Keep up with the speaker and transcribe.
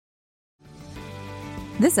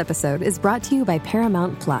This episode is brought to you by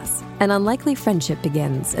Paramount Plus. An unlikely friendship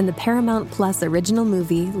begins in the Paramount Plus original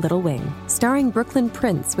movie Little Wing, starring Brooklyn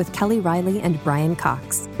Prince with Kelly Riley and Brian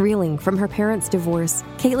Cox. Reeling from her parents' divorce,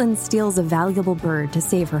 Caitlin steals a valuable bird to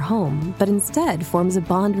save her home, but instead forms a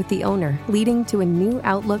bond with the owner, leading to a new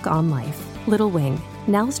outlook on life. Little Wing,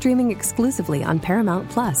 now streaming exclusively on Paramount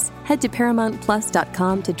Plus. Head to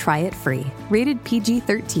ParamountPlus.com to try it free. Rated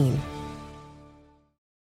PG-13.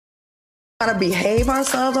 To behave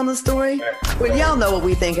ourselves on the story. Well, y'all know what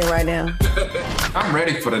we thinking right now. I'm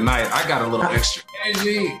ready for the night. I got a little extra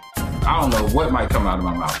energy. I don't know what might come out of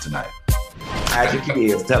my mouth tonight. Hide your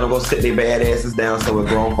kids. Tell them go sit their bad asses down so we're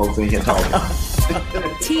grown folks in here talking.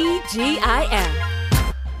 TGIF.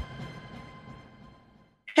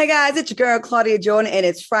 Hey guys, it's your girl Claudia Jordan, and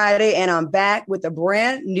it's Friday, and I'm back with a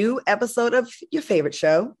brand new episode of your favorite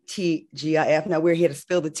show, TGIF. Now we're here to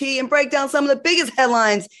spill the tea and break down some of the biggest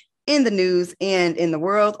headlines in the news and in the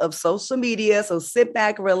world of social media. So sit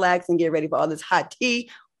back, relax, and get ready for all this hot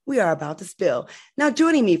tea we are about to spill. Now,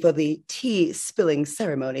 joining me for the tea spilling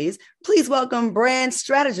ceremonies, please welcome brand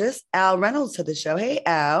strategist Al Reynolds to the show. Hey,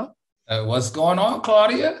 Al. What's going on,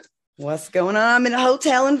 Claudia? What's going on? I'm in a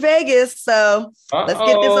hotel in Vegas, so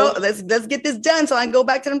let's get this done so I can go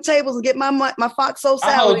back to them tables and get my Fox Soul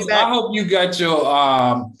salad back. I hope you got your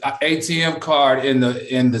ATM card in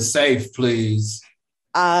the safe, please.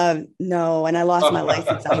 No, and I lost my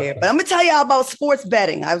license out here. But I'm gonna tell y'all about sports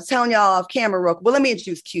betting. I was telling y'all off camera real quick. Well, let me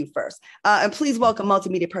introduce Q first. And please welcome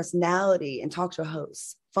multimedia personality and talk show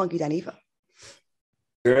host, Funky Daniva.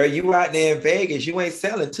 Girl, you out there in Vegas. You ain't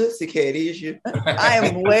selling Tootsie Cat, is you? I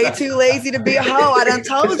am way too lazy to be a hoe. I done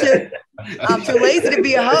told you. I'm too lazy to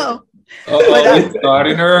be a hoe. Oh,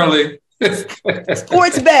 starting early.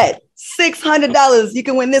 Sports bet, $600. You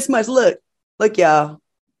can win this much. Look, y'all.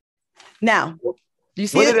 Now, do you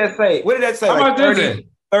see What did that say? What did that say? How like much is it?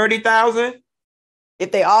 30,000?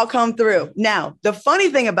 If they all come through. Now, the funny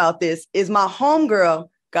thing about this is my homegirl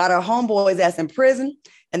got her homeboys ass in prison,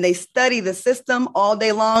 and they study the system all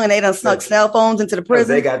day long, and they done snuck cell phones into the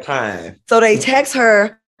prison. They got time. So they text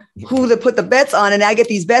her who to put the bets on, and I get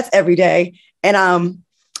these bets every day. And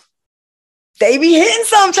they be hitting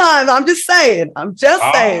sometimes. I'm just saying.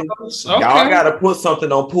 Okay. Y'all got to put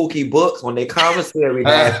something on Pookie books when they commissary.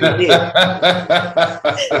 I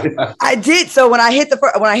did. So when I hit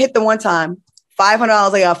the one time,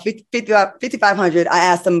 $500, I got $5,500. I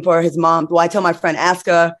asked him for his mom. Well, I tell my friend, ask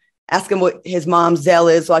him what his mom's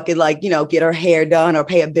Zelle is so I could get her hair done or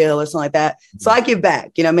pay a bill or something like that. So I give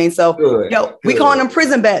back, you know what I mean? So, we calling them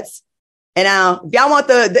prison bets. And now, if y'all want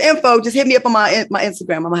the info, just hit me up on my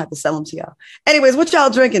Instagram. I'm going to have to sell them to y'all. Anyways, what y'all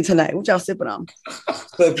drinking tonight? What y'all sipping on?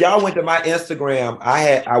 So if y'all went to my Instagram,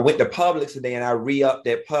 I went to Publix today and I re-upped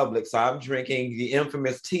at Publix. So I'm drinking the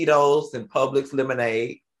infamous Tito's and Publix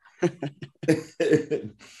lemonade.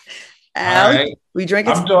 Al, right. We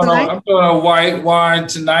drinking I'm tonight? doing a white wine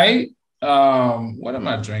tonight. What am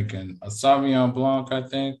I drinking? A Sauvignon Blanc, I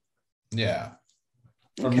think. Yeah.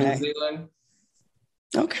 From New Zealand.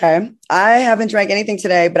 Okay. I haven't drank anything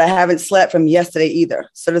today, but I haven't slept from yesterday either.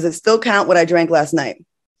 So does it still count what I drank last night?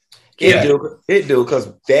 It do,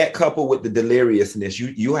 because that coupled with the deliriousness,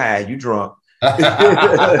 you had, you drunk.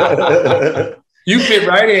 You fit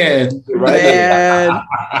right in. Man,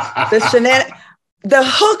 the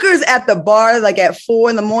hookers at the bar, like at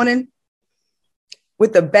 4 a.m.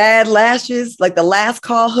 with the bad lashes, like the last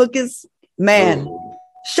call hookers, man.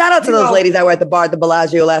 Shout out to those ladies that were at the bar at the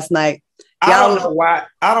Bellagio last night. I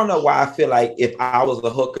don't know why I feel like if I was a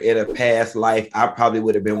hooker in a past life, I probably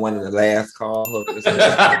would have been one of the last call hookers.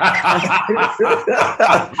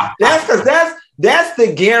 that's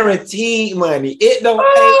the guaranteed money. It don't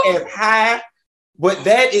pay as high, but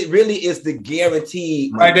it really is the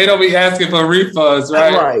guaranteed money. Right, they don't be asking for refunds,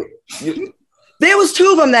 right? Right. There was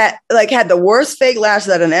 2 of them that had the worst fake lashes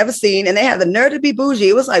that I've ever seen, and they had the nerve to be bougie.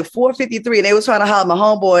 It was like $4.53, and they was trying to holler at my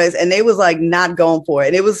homeboys, and they was not going for it.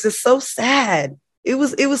 And it was just so sad. It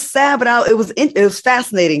was sad, but it was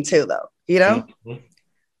fascinating too, though. You know,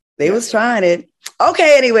 they was trying it.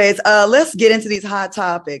 Okay, anyways, let's get into these hot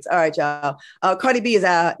topics. All right, y'all. Cardi B is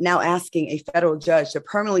now asking a federal judge to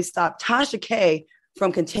permanently stop Tasha K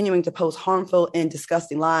from continuing to post harmful and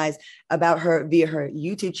disgusting lies about her via her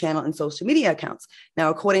YouTube channel and social media accounts. Now,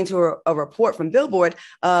 according to a report from Billboard,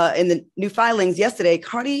 in the new filings yesterday,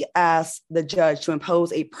 Cardi asked the judge to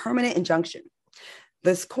impose a permanent injunction.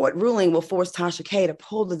 This court ruling will force Tasha K to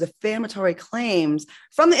pull the defamatory claims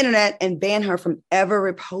from the internet and ban her from ever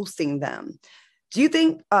reposting them. Do you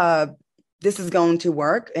think this is going to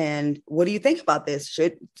work? And what do you think about this?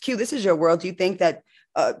 Q, this is your world. Do you think that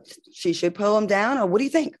she should pull him down, or what do you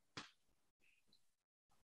think?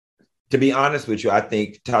 To be honest with you, I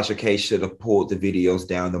think Tasha K should have pulled the videos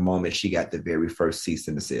down the moment she got the very first cease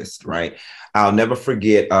and desist, right? I'll never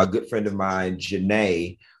forget a good friend of mine,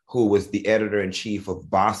 Janae, who was the editor-in-chief of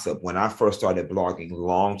Bossip. When I first started blogging a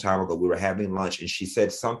long time ago, we were having lunch and she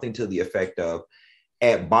said something to the effect of,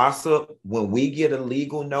 at Bossip, when we get a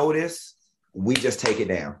legal notice, we just take it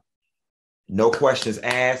down. No questions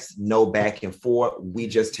asked, no back and forth. We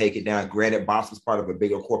just take it down. Granted, Bossip is part of a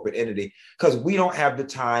bigger corporate entity because we don't have the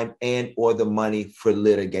time and or the money for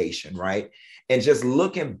litigation, right? And just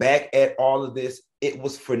looking back at all of this, it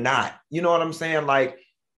was for naught. You know what I'm saying? Like,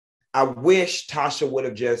 I wish Tasha would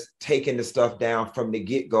have just taken the stuff down from the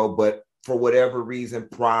get-go, but for whatever reason,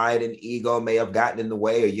 pride and ego may have gotten in the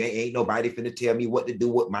way, or you ain't nobody finna tell me what to do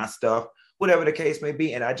with my stuff, whatever the case may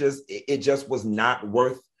be. And it just was not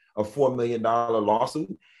worth a $4 million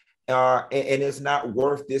lawsuit. And it's not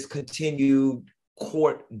worth this continued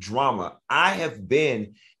court drama. I have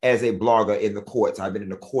been, as a blogger, in the courts. I've been in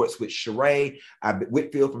the courts with Sheree, I've been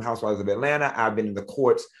Whitfield from Housewives of Atlanta. I've been in the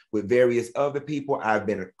courts with various other people. I've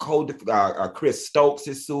been Chris Stokes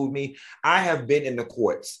has sued me. I have been in the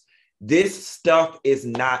courts. This stuff is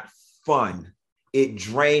not fun. It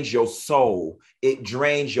drains your soul. It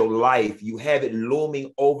drains your life. You have it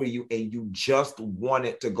looming over you and you just want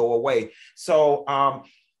it to go away. So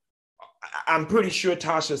I'm pretty sure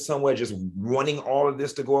Tasha's somewhere just wanting all of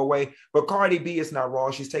this to go away. But Cardi B is not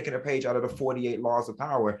wrong. She's taking a page out of the 48 Laws of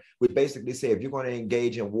Power, which basically say if you're going to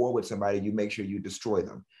engage in war with somebody, you make sure you destroy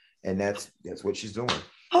them. And that's what she's doing.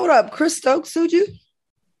 Hold up. Chris Stokes sued you?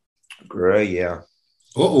 Girl, yeah.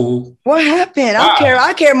 Uh-oh. What happened? Wow.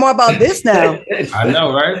 I care more about this now. I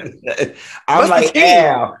know, right?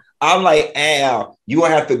 I'm like, Al, you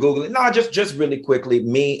gonna have to Google it. No, just really quickly,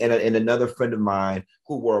 me and another friend of mine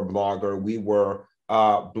who were a blogger, we were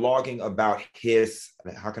blogging about his,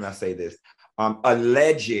 how can I say this?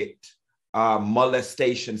 Alleged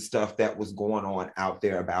molestation stuff that was going on out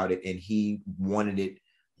there about it. And he wanted it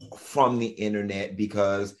from the internet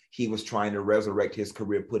because he was trying to resurrect his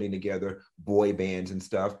career putting together boy bands and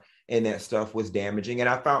stuff, and that stuff was damaging. And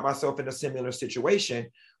I found myself in a similar situation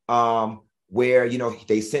where, you know,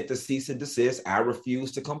 they sent the cease and desist. I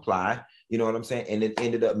refused to comply, you know what I'm saying? And it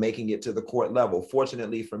ended up making it to the court level.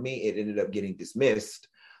 Fortunately for me, it ended up getting dismissed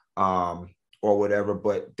or whatever,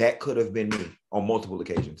 but that could have been me on multiple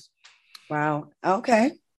occasions. Wow.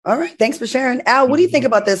 Okay. All right. Thanks for sharing. Al, what do you think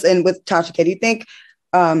about this? And with Tasha K, do you think,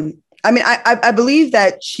 I believe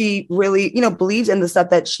that she really, you know, believes in the stuff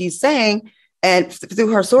that she's saying and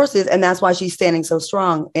through her sources. And that's why she's standing so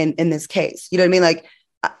strong in this case. You know what I mean? Like,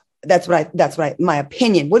 that's my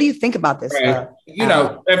opinion. What do you think about this? Right. You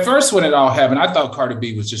know, at first when it all happened, I thought Cardi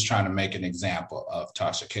B was just trying to make an example of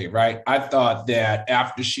Tasha K, right? I thought that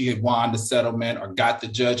after she had won the settlement or got the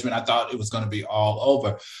judgment, I thought it was going to be all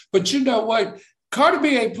over. But you know what? Cardi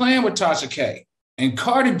B ain't playing with Tasha K. And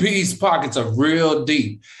Cardi B's pockets are real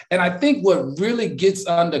deep. And I think what really gets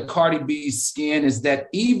under Cardi B's skin is that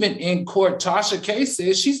even in court, Tasha K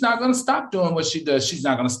says she's not going to stop doing what she does. She's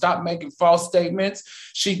not going to stop making false statements.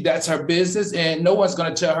 That's her business, and no one's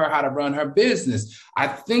going to tell her how to run her business. I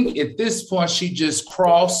think at this point, she just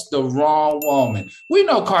crossed the wrong woman. We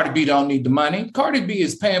know Cardi B don't need the money. Cardi B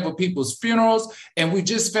is paying for people's funerals. And we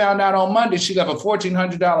just found out on Monday, she got a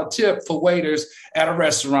 $1,400 tip for waiters at a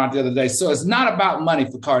restaurant the other day. So it's not about money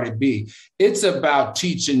for Cardi B. It's about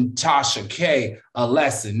teaching Tasha K a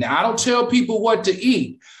lesson. Now, I don't tell people what to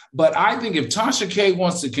eat, but I think if Tasha K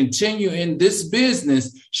wants to continue in this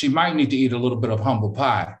business, she might need to eat a little bit of humble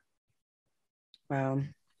pie. Wow.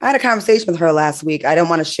 I had a conversation with her last week. I don't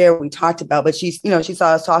want to share what we talked about, but she saw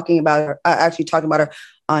us talking about her, actually talking about her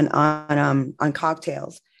on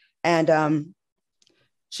cocktails. And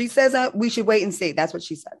she says that we should wait and see. That's what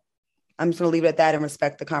she said. I'm just going to leave it at that and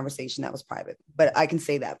respect the conversation that was private, but I can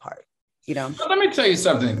say that part, you know. But let me tell you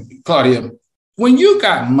something, Claudia. When you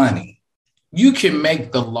got money, you can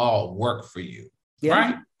make the law work for you,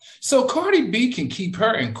 right? So Cardi B can keep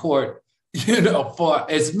her in court, you know, for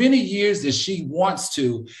as many years as she wants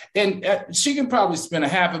to. And she can probably spend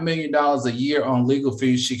 $500,000 a year on legal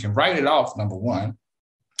fees. She can write it off, number one.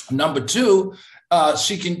 Number two,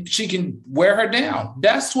 she can wear her down.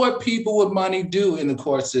 That's what people with money do in the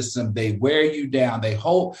court system. They wear you down. They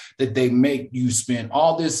hope that they make you spend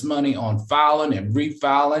all this money on filing and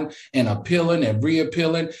refiling and appealing and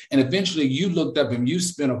reappealing. And eventually you looked up and you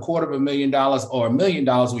spent $250,000 or $1 million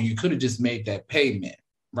when you could have just made that payment.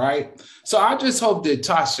 Right. So I just hope that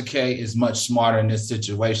Tasha K is much smarter in this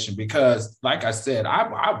situation because, like I said,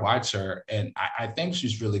 I watch her and I think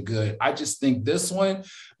she's really good. I just think this one,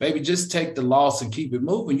 maybe just take the loss and keep it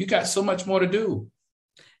moving. You got so much more to do.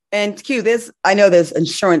 And Q, I know there's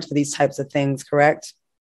insurance for these types of things, correct?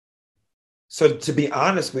 So to be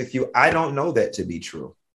honest with you, I don't know that to be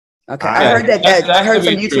true. Okay, I heard that I heard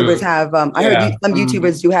some YouTubers true. have. I heard some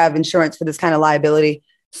YouTubers do have insurance for this kind of liability,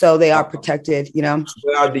 so they are protected. You know.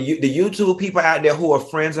 Well, the YouTube people out there who are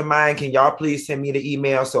friends of mine, can y'all please send me the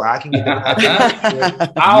email so I can get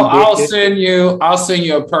that? I'll send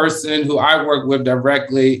you a person who I work with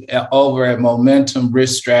directly over at Momentum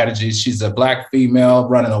Risk Strategies. She's a Black female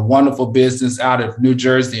running a wonderful business out of New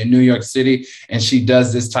Jersey and New York City, and she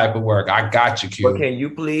does this type of work. I got you, Q. Well, can you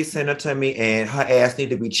please send her to me? And her ass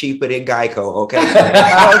need to be cheaper than Geico, okay? I'm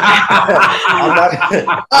not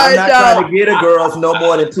trying to get a girls no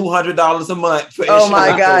more than $200 a month. Oh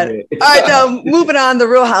my God. All right, now moving on, the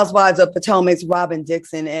Real Housewives of Potomac's Robin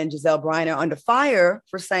Dixon and Giselle Bryant are under fire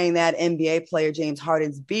for saying that NBA player James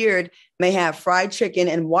Harden's beard may have fried chicken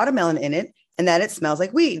and watermelon in it and that it smells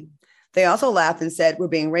like weed. They also laughed and said, we're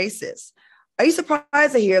being racist. Are you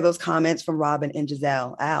surprised to hear those comments from Robin and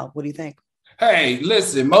Giselle? Al, what do you think? Hey,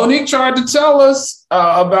 listen, Monique tried to tell us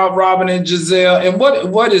about Robin and Giselle. And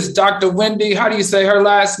what is Dr. Wendy? How do you say her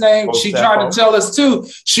last name? She tried to tell us too.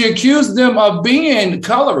 She accused them of being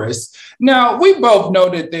colorists. Now, we both know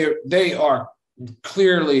that they are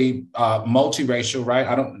clearly multiracial, right?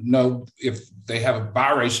 I don't know if they have a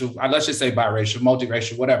biracial, let's just say biracial,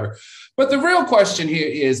 multiracial, whatever. But the real question here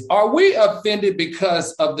is, are we offended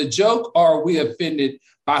because of the joke, or are we offended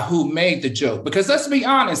by who made the joke? Because let's be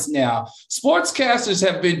honest now, sportscasters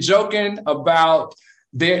have been joking about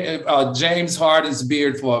their James Harden's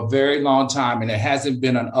beard for a very long time, and it hasn't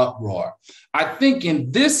been an uproar. I think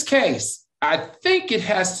in this case, I think it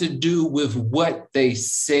has to do with what they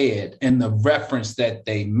said and the reference that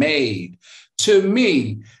they made. To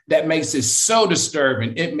me, that makes it so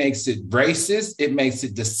disturbing. It makes it racist. It makes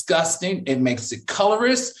it disgusting. It makes it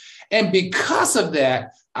colorist. And because of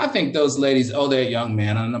that, I think those ladies owe that young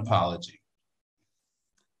man an apology.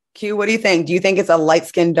 Q, what do you think? Do you think it's a light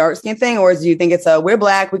skin, dark skin thing, or do you think it's we're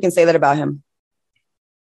Black, we can say that about him?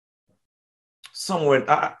 Somewhere,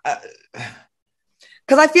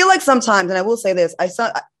 because I feel like sometimes, and I will say this,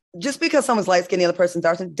 just because someone's light skin, the other person's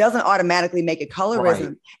dark skin, doesn't automatically make it colorism.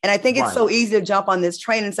 Right. And I think it's so easy to jump on this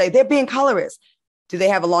train and say they're being colorist. Do they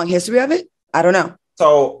have a long history of it? I don't know.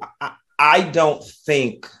 So I don't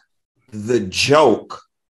think the joke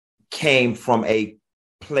came from a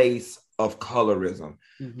place of colorism.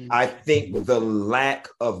 Mm-hmm. I think the lack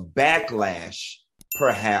of backlash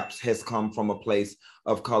perhaps has come from a place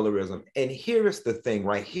of colorism. And here is the thing,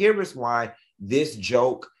 right? Here is why this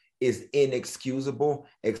joke is inexcusable,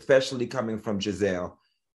 especially coming from Giselle.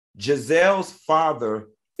 Giselle's father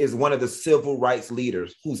is one of the civil rights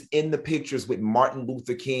leaders who's in the pictures with Martin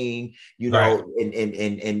Luther King, right,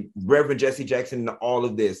 and Reverend Jesse Jackson and all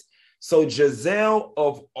of this. So Giselle,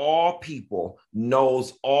 of all people,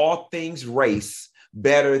 knows all things race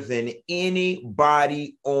better than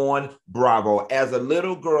anybody on Bravo. As a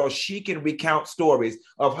little girl, she can recount stories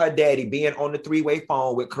of her daddy being on the three-way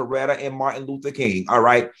phone with Coretta and Martin Luther King, all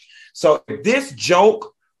right? So if this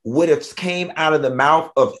joke would have came out of the mouth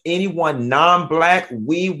of anyone non-Black,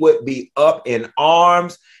 we would be up in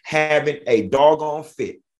arms having a doggone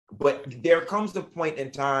fit. But there comes a point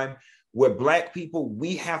in time where Black people,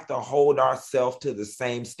 we have to hold ourselves to the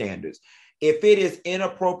same standards. If it is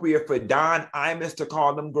inappropriate for Don Imus to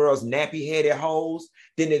call them girls nappy-headed hoes,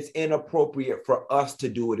 then it's inappropriate for us to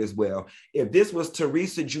do it as well. If this was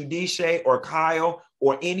Teresa Giudice or Kyle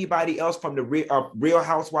or anybody else from the Real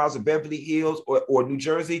Housewives of Beverly Hills or New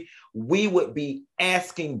Jersey, we would be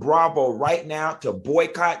asking Bravo right now to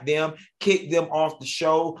boycott them, kick them off the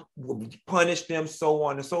show, punish them, so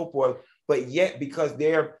on and so forth. But yet, because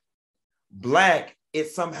they're Black, it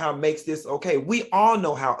somehow makes this okay. We all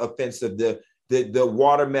know how offensive the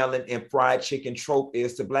watermelon and fried chicken trope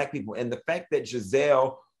is to Black people. And the fact that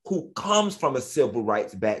Giselle, who comes from a civil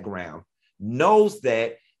rights background, knows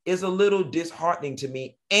that is a little disheartening to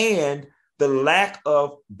me. And the lack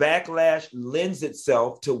of backlash lends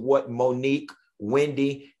itself to what Monique,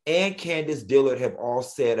 Wendy, and Candace Dillard have all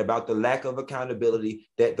said about the lack of accountability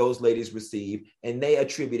that those ladies receive. And they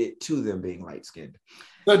attribute it to them being light-skinned.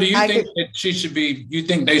 So do you think that you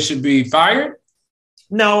think they should be fired?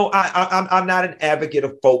 No, I'm not an advocate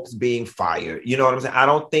of folks being fired. You know what I'm saying? I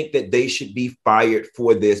don't think that they should be fired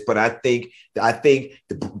for this, but I think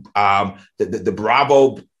the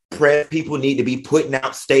Bravo press people need to be putting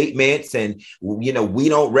out statements, and we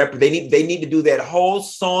don't they need to do that whole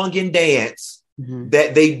song and dance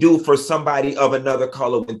that they do for somebody of another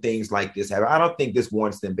color when things like this happen. I don't think this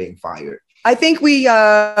warrants them being fired. I think we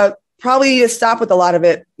probably need to stop with a lot of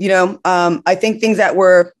it. I think things that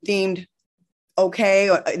were deemed okay,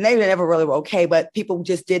 or they never really were okay, but people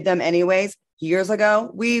just did them anyways. Years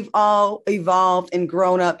ago, we've all evolved and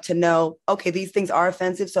grown up to know, okay, these things are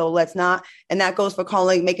offensive, so let's not. And that goes for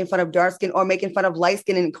making fun of dark skin or making fun of light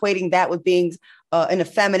skin and equating that with being an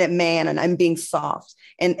effeminate man and being soft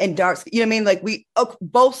and dark skin. You know what I mean? Like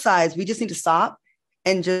both sides, we just need to stop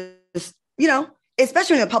and just,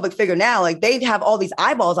 especially in a public figure now, like they have all these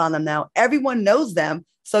eyeballs on them now. Everyone knows them.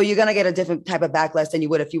 So you're going to get a different type of backlash than you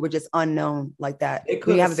would if you were just unknown like that. They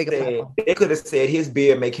could have said his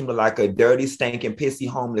beard make him look like a dirty, stinking, pissy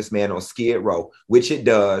homeless man on Skid Row, which it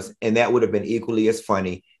does. And that would have been equally as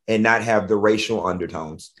funny and not have the racial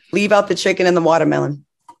undertones. Leave out the chicken and the watermelon.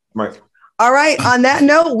 Right. All right. On that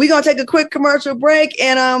note, we're going to take a quick commercial break.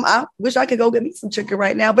 And I wish I could go get me some chicken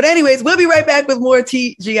right now. But anyways, we'll be right back with more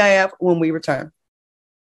TGIF when we return.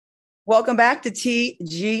 Welcome back to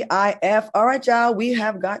TGIF. All right, y'all. We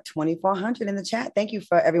have got 2,400 in the chat. Thank you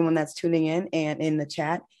for everyone that's tuning in and in the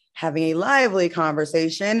chat, having a lively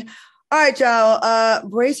conversation. All right, y'all.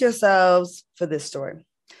 Brace yourselves for this story.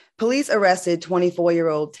 Police arrested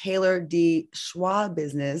 24-year-old Taylor D. Schwab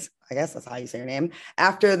business. I guess that's how you say her name.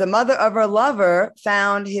 After the mother of her lover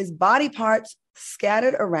found his body parts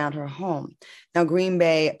scattered around her home. Now, Green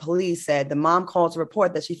Bay police said the mom called to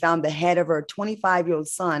report that she found the head of her 25-year-old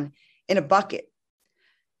son in a bucket.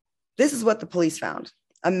 This is what the police found.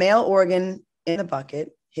 A male organ in a bucket.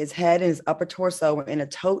 His head and his upper torso were in a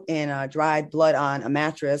tote and dried blood on a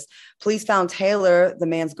mattress. Police found Taylor, the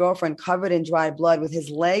man's girlfriend, covered in dried blood with his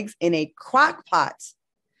legs in a crock pot.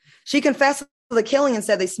 She confessed to the killing and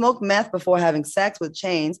said they smoked meth before having sex with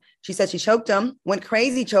chains. She said she choked him, went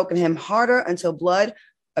crazy choking him harder until blood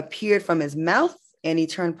appeared from his mouth and he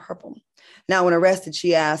turned purple. Now, when arrested,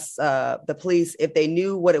 she asked the police if they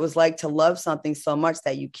knew what it was like to love something so much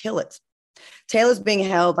that you kill it. Taylor's being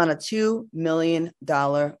held on a $2 million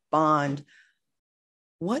bond.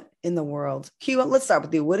 What in the world? Q, let's start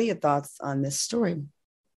with you. What are your thoughts on this story?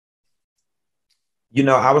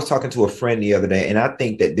 I was talking to a friend the other day, and I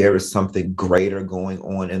think that there is something greater going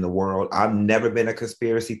on in the world. I've never been a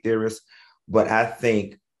conspiracy theorist, but I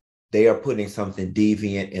think they are putting something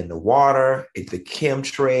deviant in the water, the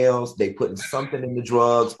chemtrails, they putting something in the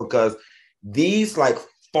drugs, because these like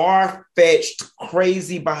far-fetched,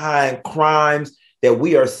 crazy behind crimes that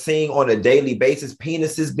we are seeing on a daily basis,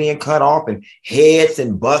 penises being cut off and heads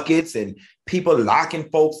in buckets and people locking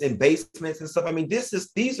folks in basements and stuff. I mean,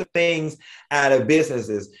 these are things out of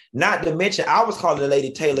businesses. Not to mention, I was calling the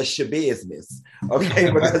lady Taylor Shabusiness,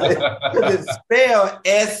 okay, because it's spelled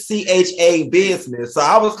SCHA business. So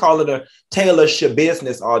I was calling her Taylor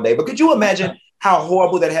Shabusiness all day. But could you imagine how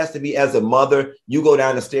horrible that has to be as a mother? You go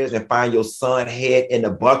down the stairs and find your son head in a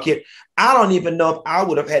bucket. I don't even know if I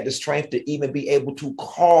would have had the strength to even be able to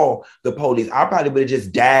call the police. I probably would have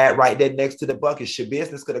just died right there next to the bucket.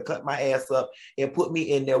 Shabusiness could have cut my ass up and put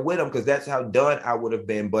me in there with him, because that's how done I would have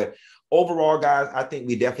been. But overall, guys, I think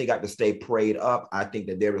we definitely got to stay prayed up. I think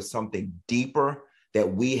that there is something deeper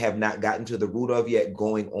that we have not gotten to the root of yet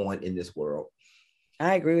going on in this world.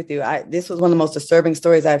 I agree with you. This was one of the most disturbing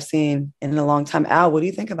stories I've seen in a long time. Al, what do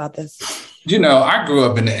you think about this? I grew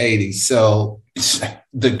up in the 80s. So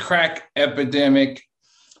the crack epidemic,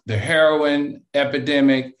 the heroin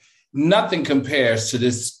epidemic, nothing compares to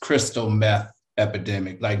this crystal meth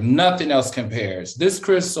epidemic. Like nothing else compares. This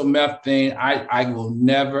crystal meth thing, I will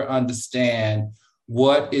never understand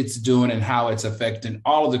what it's doing and how it's affecting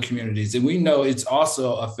all of the communities. And we know it's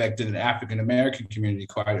also affecting the African-American community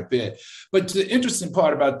quite a bit. But the interesting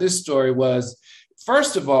part about this story was,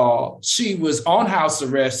 first of all, she was on house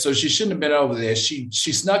arrest, so she shouldn't have been over there. She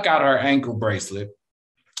snuck out her ankle bracelet.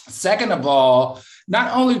 Second of all,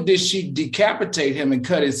 not only did she decapitate him and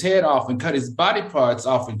cut his head off and cut his body parts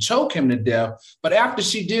off and choke him to death, but after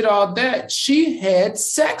she did all that, she had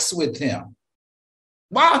sex with him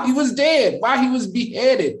while he was dead, while he was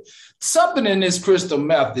beheaded. Something in this crystal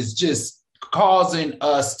meth is just causing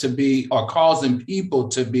people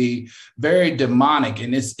to be very demonic,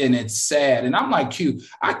 and it's sad. And I'm like, Q,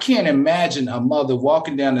 I can't imagine a mother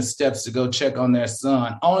walking down the steps to go check on their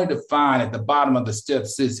son, only to find at the bottom of the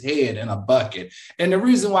steps his head in a bucket. And the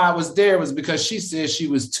reason why I was there was because she said she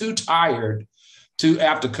was too tired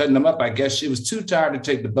after cutting him up, I guess she was too tired to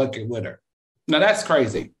take the bucket with her. Now that's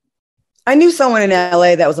crazy. I knew someone in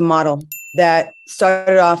LA that was a model that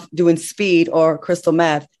started off doing speed or crystal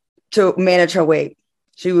meth to manage her weight.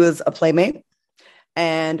 She was a playmate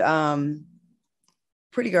and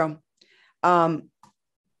pretty girl. The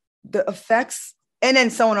effects, and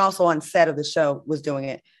then someone also on set of the show was doing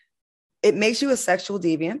it. It makes you a sexual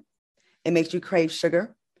deviant. It makes you crave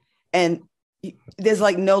sugar. And there's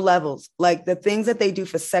like no levels. Like the things that they do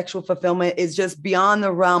for sexual fulfillment is just beyond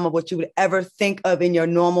the realm of what you would ever think of in your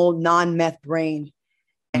normal non-meth brain.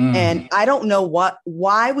 And I don't know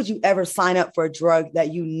why would you ever sign up for a drug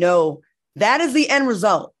that you know that is the end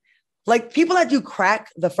result? Like people that do crack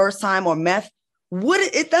the first time or meth,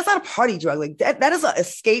 that's not a party drug. Like that is an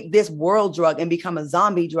escape this world drug and become a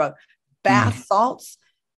zombie drug. Bath salts.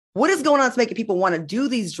 What is going on that's making people want to do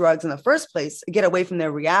these drugs in the first place, get away from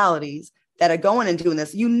their realities that are going and doing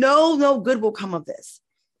this? You know, no good will come of this.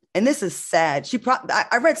 And this is sad.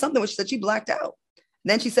 I read something which said she blacked out.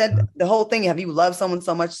 Then she said the whole thing, have you loved someone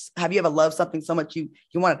so much? Have you ever loved something so much you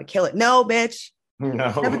wanted to kill it? No, bitch. No.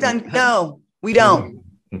 Never done. No, we don't.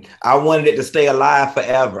 I wanted it to stay alive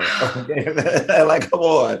forever. Like, come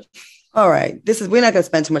on. All right. We're not going to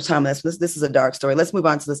spend too much time on this. This is a dark story. Let's move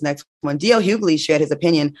on to this next one. D.L. Hughley shared his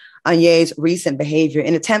opinion on Ye's recent behavior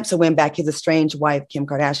in attempts to win back his estranged wife, Kim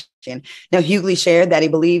Kardashian. Now, Hughley shared that he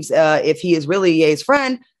believes if he is really Ye's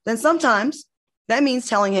friend, then sometimes that means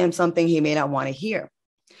telling him something he may not want to hear.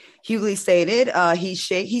 Hughley stated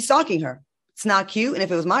he's stalking her. It's not cute. And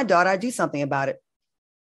if it was my daughter, I'd do something about it.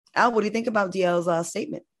 Al, what do you think about DL's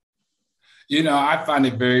statement? You know, I find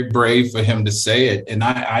it very brave for him to say it. And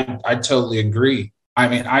I totally agree. I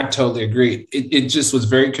mean, I totally agree. It just was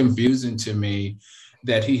very confusing to me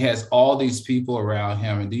that he has all these people around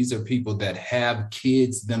him. And these are people that have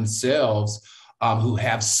kids themselves, who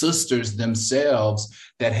have sisters themselves,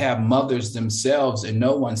 that have mothers themselves, and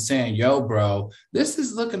no one's saying, yo, bro, this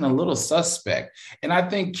is looking a little suspect. And I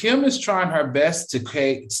think Kim is trying her best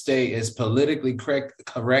to stay as politically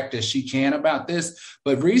correct as she can about this.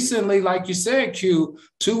 But recently, like you said, Q,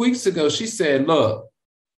 2 weeks ago, she said, look,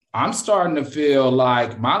 I'm starting to feel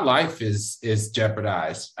like my life is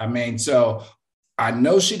jeopardized. I mean, so I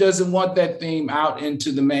know she doesn't want that theme out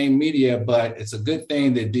into the main media, but it's a good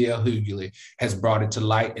thing that D.L. Hughley has brought it to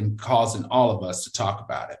light and causing all of us to talk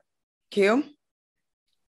about it. Q?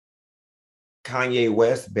 Kanye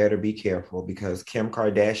West better be careful because Kim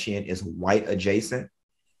Kardashian is white adjacent.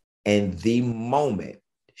 And the moment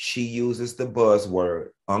she uses the buzzword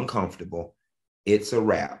uncomfortable, it's a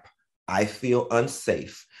wrap. I feel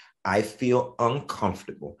unsafe. I feel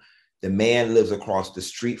uncomfortable. The man lives across the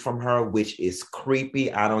street from her, which is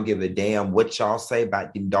creepy. I don't give a damn what y'all say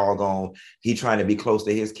about the doggone. He trying to be close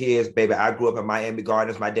to his kids. Baby, I grew up in Miami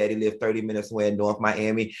Gardens. My daddy lived 30 minutes away in North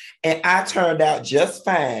Miami. And I turned out just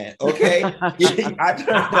fine, okay? I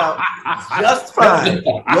turned out just fine.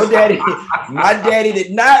 My daddy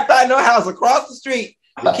did not find no house across the street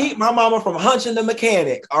to keep my mama from hunching the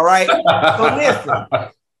mechanic, all right? So listen,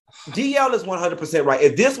 DL is 100% right.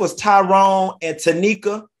 If this was Tyrone and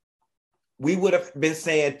Tanika, we would have been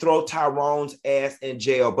saying throw Tyrone's ass in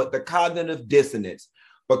jail. But the cognitive dissonance,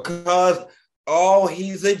 because, oh,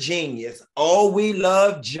 he's a genius. Oh, we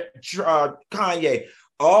love Kanye.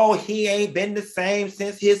 Oh, he ain't been the same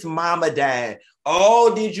since his mama died.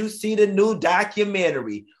 Oh, did you see the new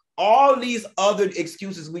documentary? All these other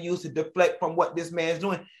excuses we use to deflect from what this man's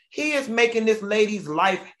doing. He is making this lady's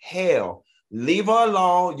life hell. Leave her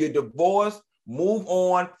alone. You're divorced. Move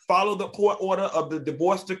on, follow the court order of the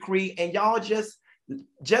divorce decree, and y'all just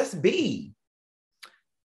be.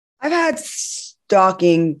 I've had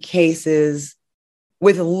stalking cases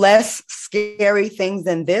with less scary things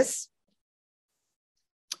than this.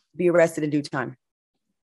 Be arrested in due time.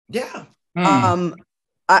 Yeah.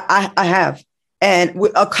 I have. And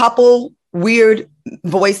with a couple weird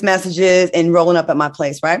voice messages and rolling up at my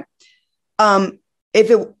place, right?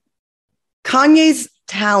 Kanye's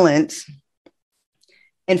talent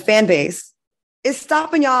and fan base is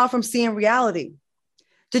stopping y'all from seeing reality.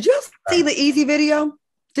 Did you see the Easy video?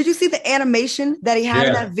 Did you see the animation that he had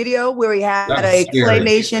in that video where he had a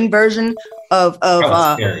claymation version of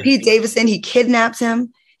Pete Davidson? He kidnaps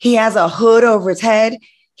him. He has a hood over his head.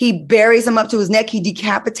 He buries him up to his neck. He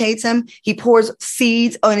decapitates him. He pours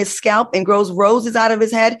seeds on his scalp and grows roses out of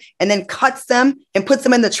his head and then cuts them and puts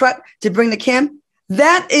them in the truck to bring to Kim.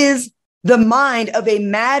 That is the mind of a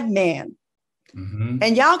madman. Mm-hmm.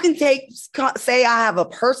 And y'all can say I have a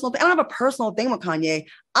personal thing. I don't have a personal thing with Kanye.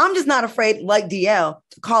 I'm just not afraid, like DL,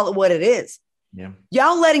 to call it what it is. Yeah.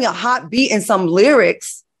 Y'all letting a hot beat and some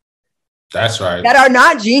lyrics. That's right. That are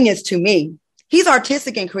not genius to me. He's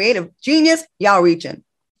artistic and creative. Genius, y'all reaching.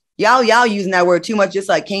 Y'all using that word too much, just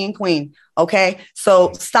like king and queen. Okay.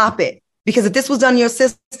 So stop it. Because if this was done to your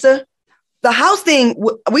sister, the house thing,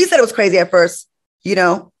 we said it was crazy at first, you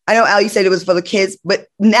know. I know, Al, you said it was for the kids, but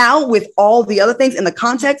now with all the other things in the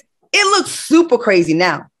context, it looks super crazy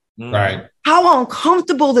now. Right. How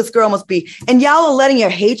uncomfortable this girl must be. And y'all are letting your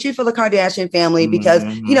hatred for the Kardashian family because,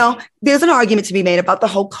 you know, there's an argument to be made about the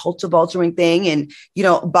whole culture vulturing thing and, you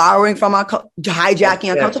know, borrowing from our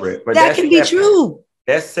hijacking our culture. That can be true.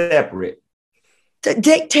 That's separate.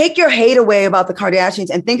 Take your hate away about the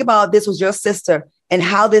Kardashians and think about this was your sister and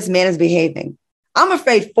how this man is behaving. I'm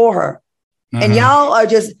afraid for her. And y'all are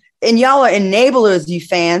enablers, you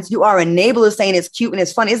fans. You are enablers saying it's cute and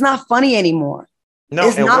it's funny. It's not funny anymore. No,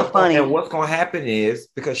 it's not funny. And what's going to happen is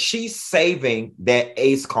because she's saving that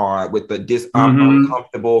ace card with the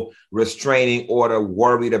uncomfortable restraining order,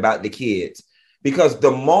 worried about the kids. Because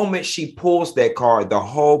the moment she pulls that card, the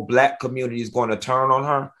whole Black community is going to turn on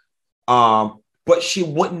her. But she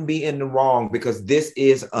wouldn't be in the wrong because this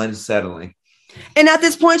is unsettling. And at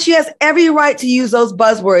this point, she has every right to use those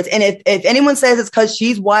buzzwords. And if anyone says it's because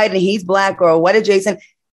she's white and he's Black or what adjacent,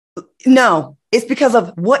 no. It's because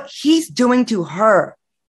of what he's doing to her.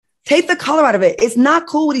 Take the color out of it. It's not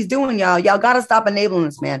cool what he's doing, y'all. Y'all got to stop enabling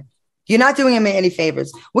this man. You're not doing him any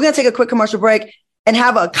favors. We're going to take a quick commercial break and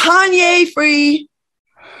have a Kanye-free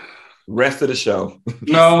rest of the show.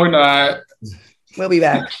 No, we're not. We'll be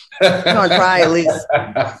back. We're going to try at least.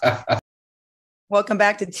 Welcome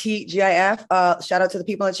back to TGIF. Shout out to the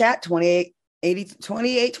people in the chat,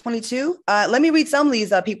 2822. Let me read some of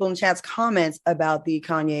these people in chat's comments about the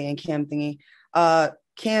Kanye and Kim thingy.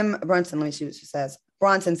 Kim Brunson, let me see what she says.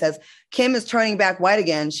 Bronson says, Kim is turning back white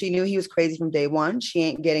again. She knew he was crazy from day one. She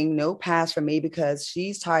ain't getting no pass from me because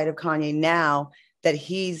she's tired of Kanye now that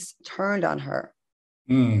he's turned on her.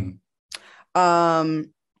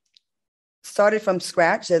 Started from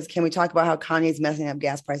scratch says, can we talk about how Kanye's messing up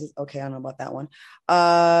gas prices? Okay, I don't know about that one.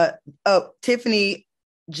 Tiffany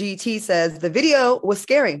GT says, the video was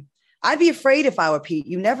scary. I'd be afraid if I were Pete.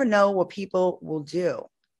 You never know what people will do.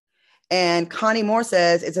 And Connie Moore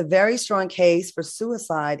says, it's a very strong case for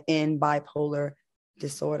suicide in bipolar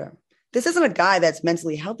disorder. This isn't a guy that's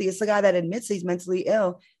mentally healthy. It's a guy that admits he's mentally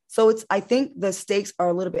ill. So I think the stakes are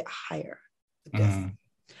a little bit higher. Yeah.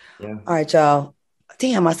 All right, y'all.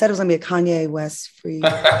 Damn, I said it was going to be a Kanye West free.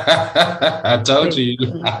 I told you.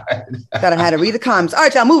 Gotta have to read the comments. All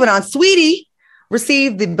right, y'all, moving on. Saweetie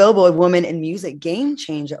received the Billboard Woman in Music Game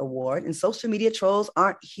Changer Award, and social media trolls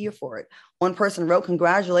aren't here for it. One person wrote,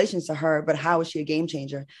 congratulations to her, but how is she a game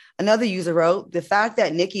changer? Another user wrote, the fact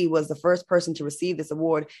that Nicki was the first person to receive this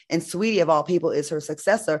award and Saweetie of all people is her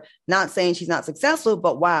successor, not saying she's not successful,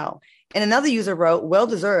 but wow. And another user wrote,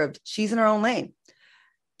 well-deserved. She's in her own lane.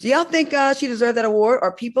 Do y'all think she deserved that award,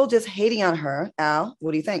 or people just hating on her? Al,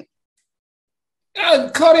 what do you think?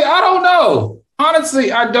 Cody, I don't know.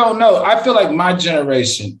 Honestly, I don't know. I feel like my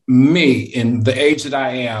generation, me, in the age that I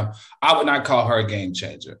am, I would not call her a game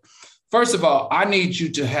changer. First of all, I need you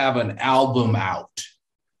to have an album out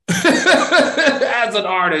as an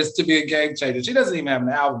artist to be a game changer. She doesn't even have an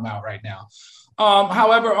album out right now.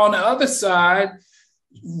 However, on the other side,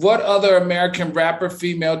 what other American rapper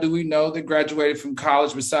female do we know that graduated from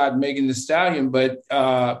college besides Megan Thee Stallion? But,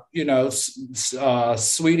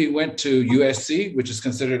 Saweetie went to USC, which is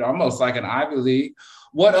considered almost like an Ivy League.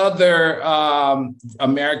 What other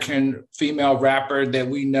American female rapper that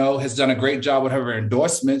we know has done a great job with her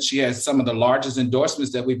endorsements? She has some of the largest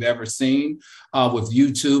endorsements that we've ever seen with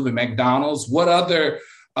YouTube and McDonald's. What other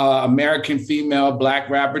American female Black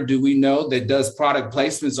rapper do we know that does product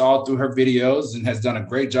placements all through her videos and has done a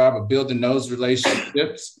great job of building those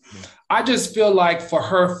relationships? I just feel like for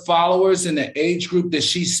her followers in the age group that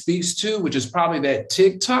she speaks to, which is probably that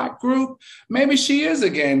TikTok group, maybe she is a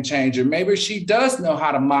game changer. Maybe she does know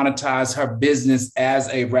how to monetize her business as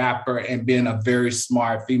a rapper and being a very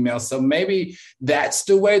smart female. So maybe that's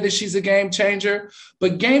the way that she's a game changer.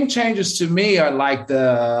 But game changers to me are like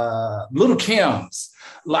the Little Kims,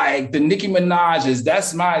 like the Nicki Minaj's.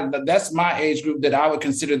 That's my age group that I would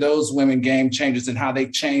consider those women game changers, and how they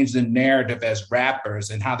change the narrative as rappers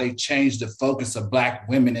and how they change the focus of Black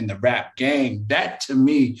women in the rap game. That to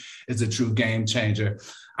me is a true game changer.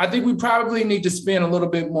 I think we probably need to spend a little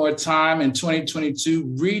bit more time in 2022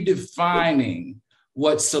 redefining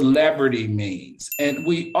what celebrity means. And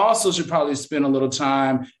we also should probably spend a little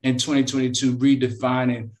time in 2022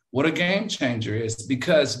 redefining what a game changer is,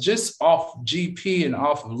 because just off GP and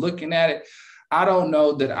off of looking at it, I don't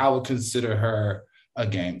know that I would consider her a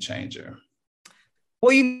game changer.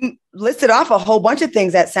 Well, you listed off a whole bunch of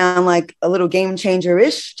things that sound like a little game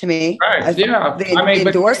changer-ish to me. Right, yeah.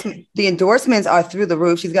 The endorsements are through the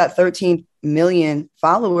roof. She's got 13 million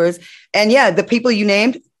followers. And yeah, the people you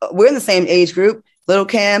named, we're in the same age group. Little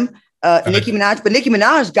Kim, Nicki Minaj, but Nicki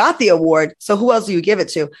Minaj got the award. So who else do you give it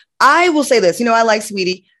to? I will say this, I like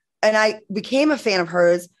Saweetie, and I became a fan of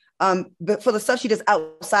hers but for the stuff she does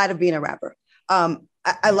outside of being a rapper.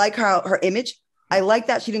 I like her image. I like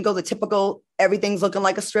that she didn't go the typical everything's looking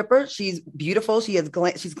like a stripper. She's beautiful. She's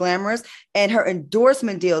glamorous. And her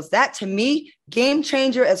endorsement deals, that to me, game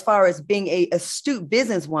changer as far as being a astute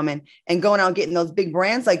businesswoman and going out and getting those big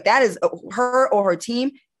brands. Like that is her or her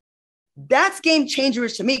team. That's game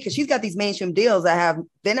changerish to me because she's got these mainstream deals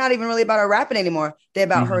they're not even really about her rapping anymore. They're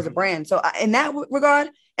about her as a brand. So in that regard,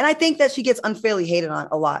 and I think that she gets unfairly hated on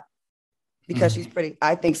a lot because she's pretty.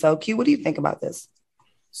 I think so. Q, what do you think about this?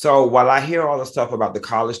 So while I hear all the stuff about the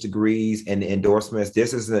college degrees and the endorsements,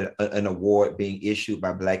 this is an award being issued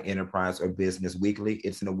by Black Enterprise or Business Weekly.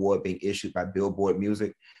 It's an award being issued by Billboard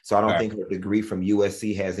Music. So I don't think her degree from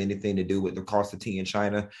USC has anything to do with the cost of tea in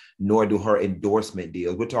China, nor do her endorsement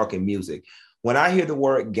deals. We're talking music. When I hear the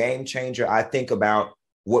word game changer, I think about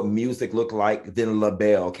what music looked like, then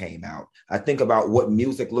LaBelle came out. I think about what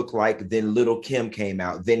music looked like, then Little Kim came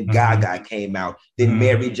out, then Gaga came out, then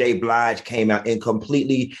Mary J. Blige came out and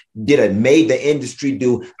completely made the industry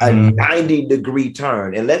do a 90-degree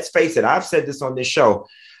turn. And let's face it, I've said this on this show,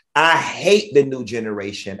 I hate the new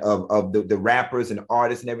generation of the rappers and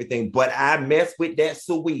artists and everything, but I mess with that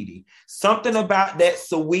Saweetie. Something about that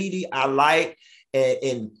Saweetie I like,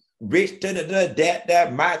 and Rich,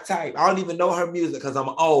 that my type. I don't even know her music because I'm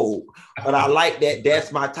old, but I like that.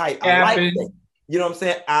 That's my type. I like that. You know what I'm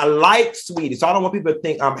saying? I like Saweetie. So I don't want people to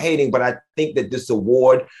think I'm hating, but I think that this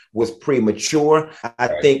award was premature. I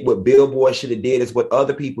think what Billboard should have did is what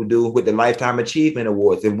other people do with the Lifetime Achievement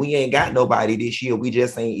Awards. And we ain't got nobody this year. We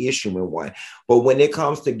just ain't issuing one. But when it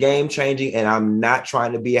comes to game changing, and I'm not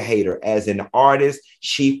trying to be a hater, as an artist,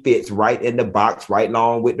 she fits right in the box, right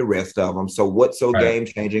along with the rest of them. So what's so game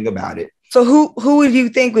changing about it? So who would you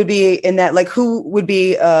think would be in that? Like, who would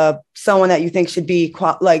be someone that you think should be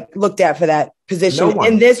looked at for that position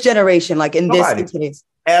in this generation? Like in today's.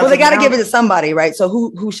 Well, they got to give it to somebody, right? So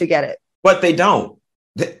who should get it? But they don't.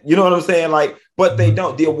 You know what I'm saying? But they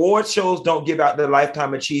don't. The award shows don't give out the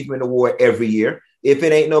Lifetime Achievement Award every year. If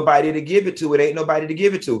it ain't nobody to give it to, it ain't nobody to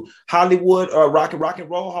give it to. Hollywood or Rock and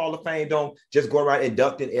Roll Hall of Fame don't just go around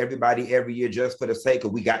inducting everybody every year just for the sake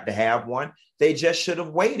of we got to have one. They just should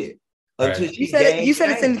have waited. You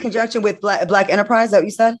said it's in conjunction with Black Enterprise. Is that what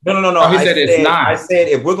you said? No. I said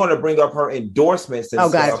if we're going to bring up her endorsements and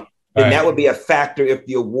stuff, then that would be a factor if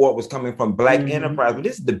the award was coming from Black Enterprise. But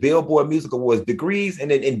this is the Billboard Music Awards. Degrees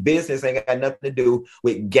and in business ain't got nothing to do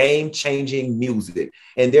with game-changing music.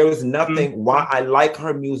 And there is nothing why I like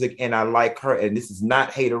her music and I like her. And this is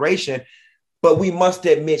not hateration, but we must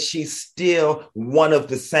admit she's still one of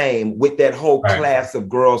the same with that whole class of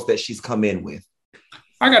girls that she's come in with.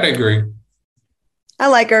 I gotta agree. I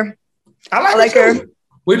like her. I like her.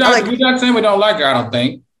 We're not saying we don't like her, I don't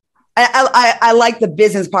think. I like the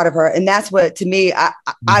business part of her. And that's what, to me, I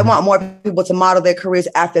want more people to model their careers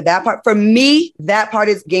after that part. For me, that part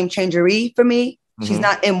is game changery for me. She's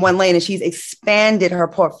not in one lane and she's expanded her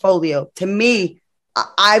portfolio. To me,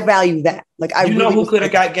 I value that. Like, I know who could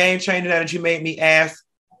have got game changing that you made me ask?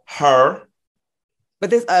 Her.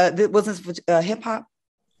 But this was this for hip hop?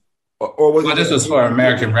 Or was this was for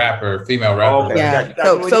American rapper, female rapper. Oh, okay. Yeah.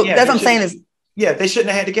 So that's what I'm saying is. Yeah, they shouldn't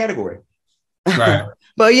have had the category. Right.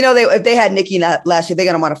 But if they had Nicki last year, they're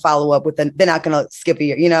gonna want to follow up with them. They're not gonna skip a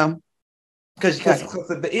year, Because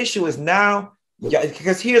the issue is now,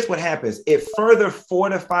 because here's what happens. It further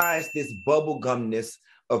fortifies this bubblegumness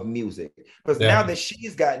of music. Because now that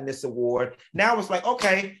she's gotten this award, now it's like,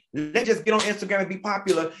 okay, let's just get on Instagram and be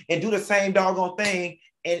popular and do the same doggone thing.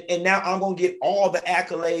 And now I'm going to get all the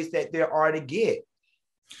accolades that there are to get.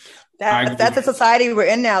 That's a society we're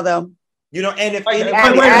in now, though. And if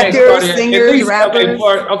actors, singers, rappers.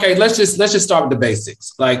 Okay, let's just start with the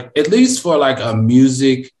basics. Like, at least for like a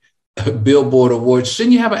music Billboard award,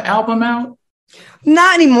 shouldn't you have an album out?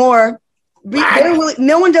 Not anymore. They don't really,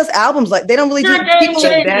 no one does albums like they don't really do people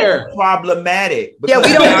like that. That's problematic. Yeah,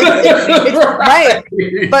 we don't. It's right,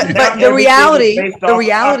 but the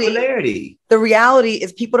reality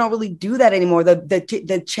is people don't really do that anymore.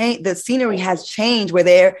 The scenery has changed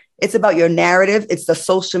where it's about your narrative. It's the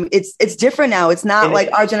social. It's different now. It's not like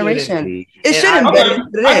our generation. It shouldn't be.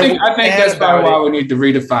 I think that's probably why we need to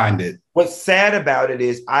redefine it. What's sad about it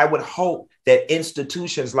is I would hope that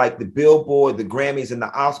institutions like the Billboard, the Grammys, and the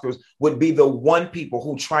Oscars would be the one people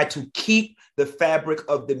who try to keep the fabric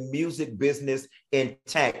of the music business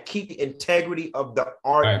intact, keep the integrity of the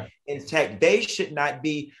art intact. They should not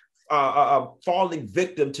be falling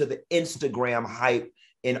victim to the Instagram hype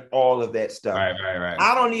and all of that stuff. Right.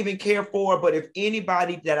 I don't even care for it, but if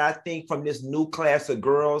anybody that I think from this new class of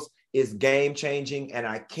girls is game changing, and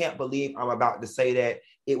I can't believe I'm about to say that,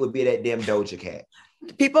 it would be that damn Doja Cat.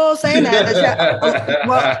 People are saying that.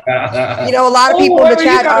 Well, you know, a lot of people in the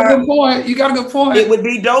chat are. You got a good point. It would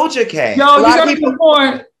be Doja Cat. No, you got a good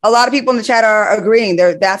point. A lot of people in the chat are agreeing.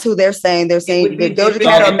 That's who they're saying. They're saying Doja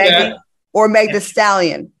Cat or Meg the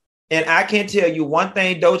Stallion. And I can't tell you one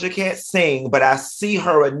thing Doja Cat sing, but I see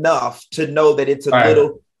her enough to know that it's a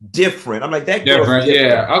little different. I'm like, that different.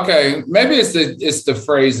 Yeah. Okay. Maybe it's the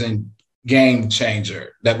phrasing game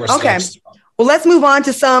changer that we're okay. Well, let's move on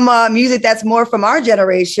to some music that's more from our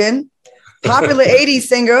generation. Popular 80s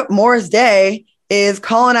singer Morris Day is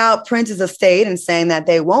calling out Prince's estate and saying that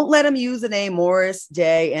they won't let him use the name Morris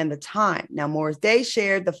Day and the time. Now, Morris Day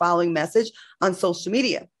shared the following message on social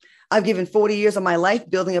media. I've given 40 years of my life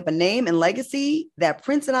building up a name and legacy that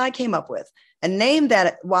Prince and I came up with, a name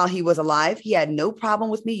that while he was alive, he had no problem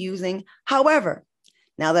with me using. However,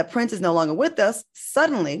 now that Prince is no longer with us,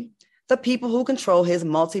 suddenly the people who control his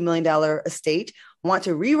multi-million-dollar estate want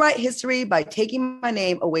to rewrite history by taking my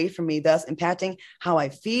name away from me, thus impacting how I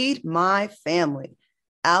feed my family.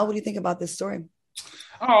 Al, what do you think about this story?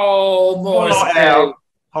 Oh, Morris.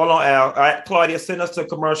 Hold on, Al. All right, Claudia, send us to a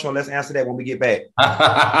commercial and let's answer that when we get back. Okay.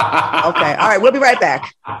 All right. We'll be right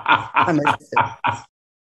back. I missed it.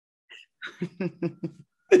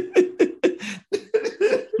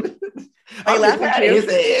 Are you laughing,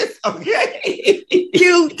 Q? Okay.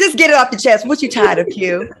 Q, just get it off your chest. What you tired of,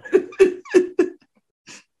 Q?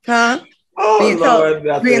 Huh? Being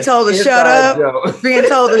told to shut up. Being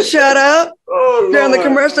told to shut up. During the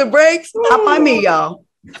commercial breaks. Stop by me, y'all.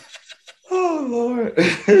 Oh, Lord.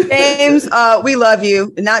 James, we love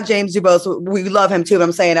you. Not James Dubose. We love him too.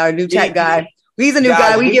 I'm saying our new chat guy. He's a new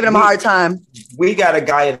guy. We giving him a hard time. We got a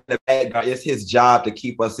guy in the back. It's his job to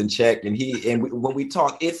keep us in check. And when we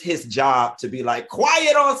talk, it's his job to be like,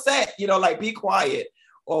 quiet on set, like be quiet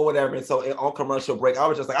or whatever. And so on commercial break, I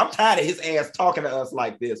was just like, I'm tired of his ass talking to us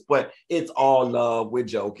like this, but it's all love. We're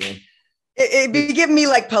joking. It be giving me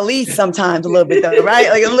like police sometimes a little bit though, right?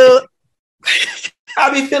 Like a little. I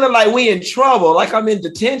be feeling like we in trouble, like I'm in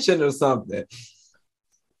detention or something.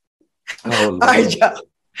 Oh, Lord. All right, y'all.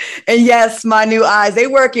 And yes, my new eyes, they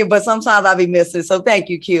working, but sometimes I'll be missing. So thank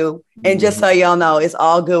you, Q. And just so y'all know, it's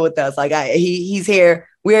all good with us. Like he's here.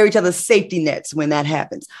 We are each other's safety nets when that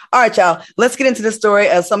happens. All right, y'all. Let's get into the story.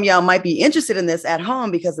 Some of y'all might be interested in this at home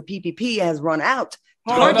because the PPP has run out.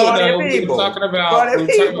 We were talking about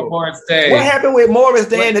Morris Day. What happened with Morris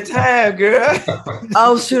Day and the time, girl?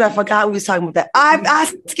 Oh, shoot. I forgot we was talking about that.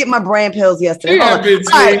 I skipped my brand pills yesterday. Yeah,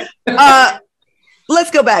 all right. Let's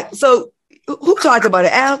go back. So who talked about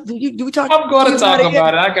it? Al, do we talk? I'm going to talk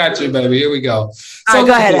about it. I got you, baby. Here we go. So all right,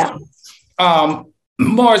 go ahead, Al.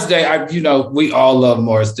 Morris Day, we all love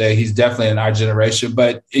Morris Day. He's definitely in our generation.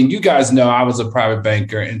 And you guys know I was a private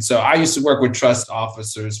banker. And so I used to work with trust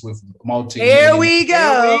officers with Here we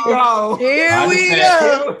go.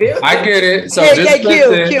 I get it. So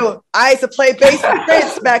Q. I used to play bass with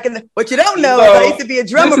Prince back in what you don't know is I used to be a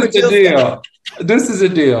drummer. This is a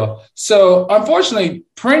deal. So unfortunately,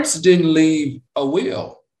 Prince didn't leave a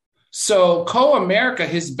will. So Co-America,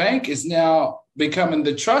 his bank, is now becoming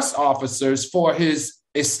the trust officers for his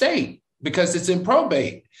estate because it's in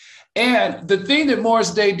probate. And the thing that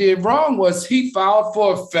Morris Day did wrong was he filed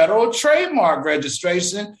for a federal trademark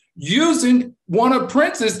registration using one of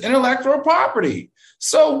Prince's intellectual property.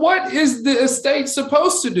 So what is the estate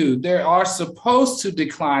supposed to do? They are supposed to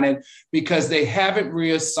decline it because they haven't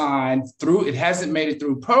reassigned it hasn't made it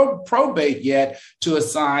through probate yet to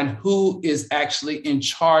assign who is actually in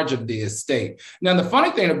charge of the estate. Now, the funny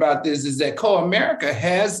thing about this is that Co-America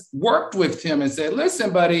has worked with him and said, listen,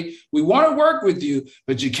 buddy, we want to work with you,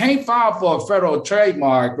 but you can't file for a federal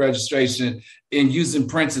trademark registration in using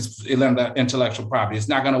Prince's intellectual property. It's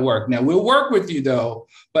not going to work. Now, we'll work with you, though,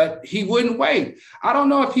 but he wouldn't wait. I don't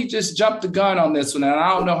know if he just jumped the gun on this one, and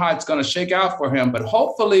I don't know how it's going to shake out for him, but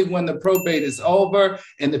hopefully when the probate is over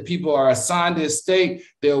and the people are assigned the estate,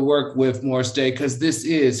 they'll work with Morris Day because this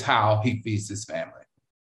is how he feeds his family.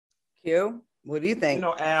 Q, what do you think?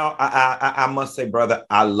 Al, I must say, brother,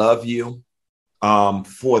 I love you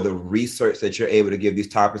for the research that you're able to give these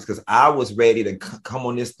topics because I was ready to come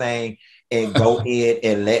on this thing and go in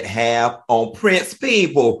and let have on Prince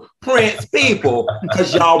people,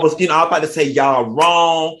 because y'all was, I was about to say y'all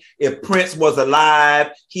wrong. If Prince was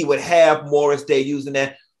alive, he would have Morris Day using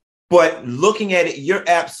that. But looking at it, you're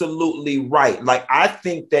absolutely right. Like, I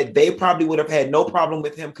think that they probably would have had no problem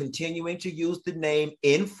with him continuing to use the name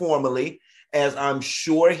informally, as I'm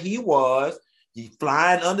sure he was. You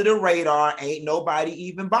flying under the radar, ain't nobody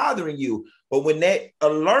even bothering you. But when that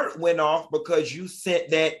alert went off because you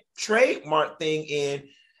sent that trademark thing in,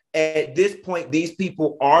 at this point, these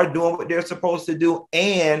people are doing what they're supposed to do.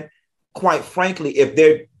 And quite frankly, if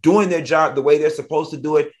they're doing their job the way they're supposed to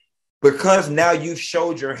do it, because now you've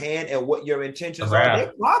showed your hand and what your intentions are,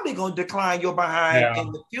 they're probably going to decline your behind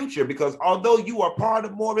in the future. Because although you are part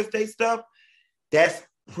of Morris Day stuff, that's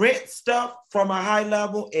print stuff from a high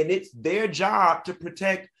level, and it's their job to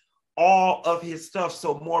protect all of his stuff.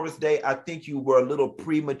 So Morris Day, I think you were a little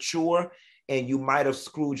premature, and you might have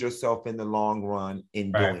screwed yourself in the long run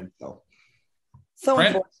in doing so. So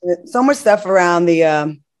unfortunate. So much stuff around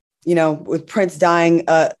the, with Prince dying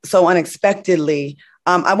so unexpectedly.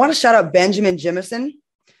 I want to shout out Benjamin Jimison.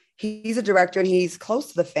 He's a director and he's close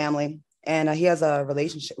to the family. And he has a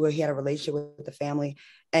relationship where he had a relationship with the family.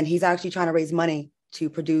 And he's actually trying to raise money to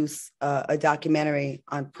produce a documentary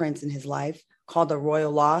on Prince and his life called The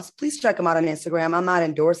Royal Loss. Please check him out on Instagram. I'm not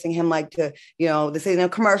endorsing him this is a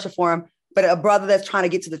commercial for him, but a brother that's trying to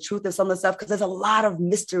get to the truth of some of the stuff, because there's a lot of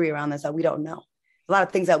mystery around this that we don't know. A lot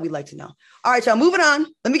of things that we'd like to know. All right, y'all, moving on.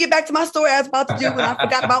 Let me get back to my story I was about to do when I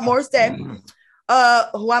forgot about Morris Day.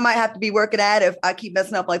 Who I might have to be working at if I keep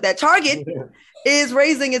messing up like that. Target is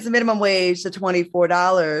raising its minimum wage to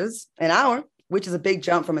 $24 an hour, which is a big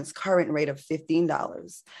jump from its current rate of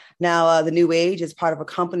 $15. Now, the new wage is part of a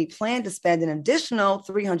company plan to spend an additional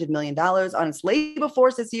 $300 million on its labor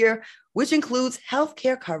force this year, which includes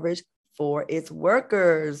healthcare coverage for its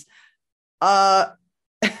workers.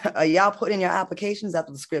 Y'all put in your applications. That's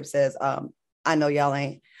what the script says. I know y'all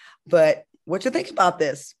ain't, but what you think about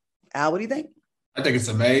this? Al, what do you think? I think it's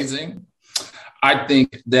amazing. I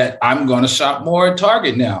think that I'm going to shop more at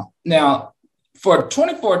Target now. Now, for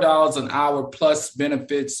 $24 an hour plus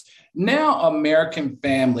benefits, now American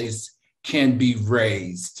families can be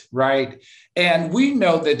raised, right? And we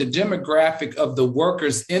know that the demographic of the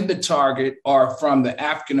workers in the Target are from the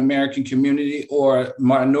African-American community or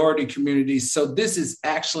minority communities. So this is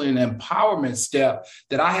actually an empowerment step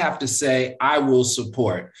that I have to say I will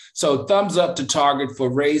support. So thumbs up to Target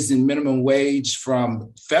for raising minimum wage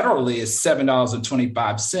from federally is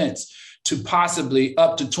 $7.25 to possibly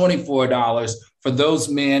up to $24 for those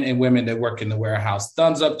men and women that work in the warehouse.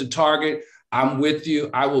 Thumbs up to Target. I'm with you.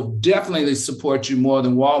 I will definitely support you more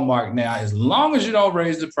than Walmart now, as long as you don't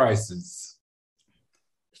raise the prices.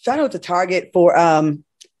 Shout out to Target for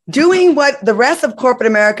doing what the rest of corporate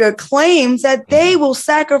America claims that they will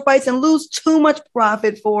sacrifice and lose too much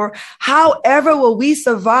profit for. However, will we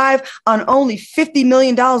survive on only $50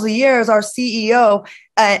 million a year as our CEO?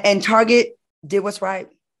 And Target did what's right.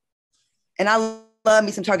 And I love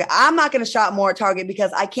me some Target. I'm not going to shop more at Target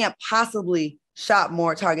because I can't possibly shop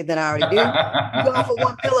more at Target than I already do. You go for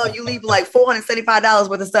one pillow, you leave like $475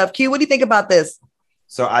 worth of stuff. Q, what do you think about this?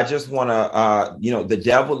 So I just want to, the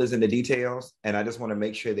devil is in the details. And I just want to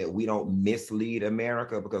make sure that we don't mislead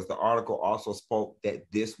America, because the article also spoke that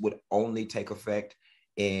this would only take effect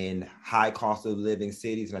in high cost of living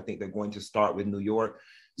cities. And I think they're going to start with New York.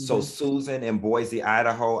 So Susan in Boise,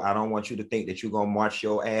 Idaho, I don't want you to think that you're going to march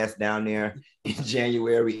your ass down there in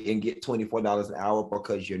January and get $24 an hour,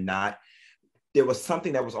 because you're not. There was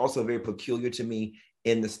something that was also very peculiar to me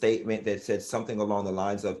in the statement that said something along the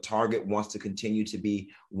lines of Target wants to continue to be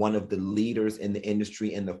one of the leaders in the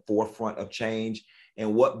industry, in the forefront of change.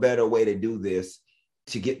 And what better way to do this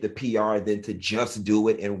to get the PR than to just do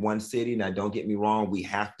it in one city? Now, don't get me wrong, we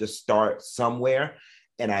have to start somewhere.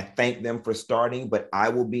 And I thank them for starting, but I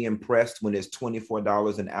will be impressed when it's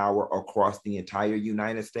 $24 an hour across the entire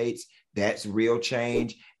United States. That's real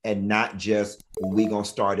change, and not just we gonna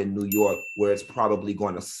start in New York, where it's probably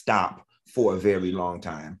going to stop for a very long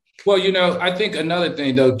time. Well, I think another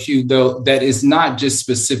thing though, Q, that is not just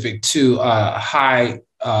specific to a high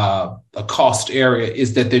cost area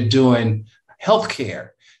is that they're doing healthcare.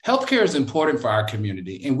 Healthcare is important for our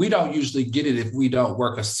community, and we don't usually get it if we don't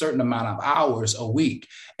work a certain amount of hours a week.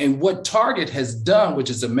 And what Target has done, which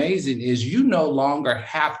is amazing, is you no longer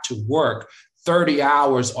have to work 30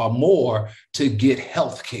 hours or more to get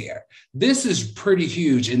healthcare. This is pretty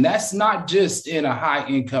huge. And that's not just in a high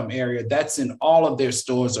income area, that's in all of their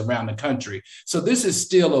stores around the country. So this is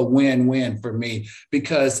still a win-win for me,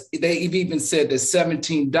 because they've even said that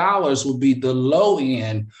 $17 will be the low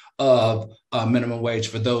end of minimum wage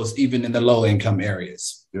for those even in the low income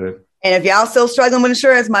areas. Good. And if y'all still struggling with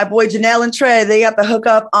insurance, my boy Janelle and Trey, they got the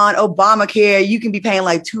hookup on Obamacare. You can be paying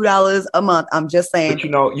like $2 a month. I'm just saying.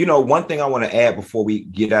 But one thing I want to add before we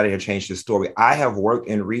get out of here, change the story. I have worked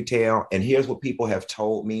in retail, and here's what people have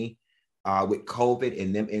told me with COVID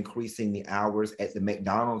and them increasing the hours at the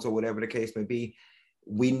McDonald's or whatever the case may be.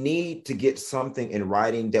 We need to get something in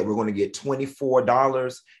writing that we're going to get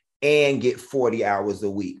 $24 and get 40 hours a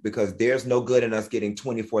week, because there's no good in us getting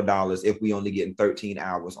 $24 if we only getting 13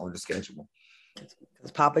 hours on the schedule.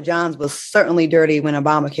 Because Papa John's was certainly dirty when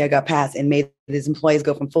Obamacare got passed and made his employees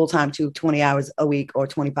go from full-time to 20 hours a week or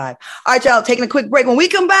 25. All right, y'all, taking a quick break. When we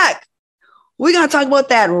come back, we're going to talk about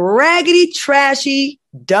that raggedy, trashy,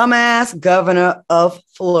 dumbass governor of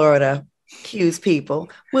Florida. Excuse people.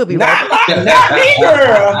 We'll be right back. Not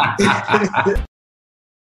me, girl.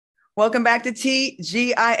 Welcome back to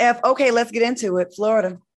TGIF. Okay, let's get into it.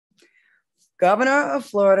 Florida. Governor of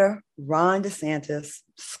Florida, Ron DeSantis,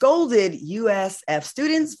 scolded USF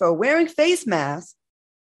students for wearing face masks.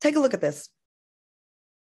 Take a look at this.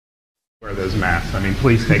 Wear those masks. I mean,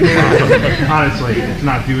 please take them off. Honestly, it's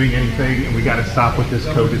not doing anything, and we got to stop with this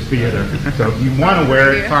COVID theater. So if you want to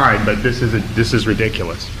wear it, fine, but this is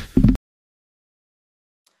ridiculous.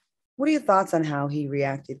 What are your thoughts on how he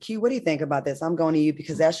reacted? Q, what do you think about this? I'm going to you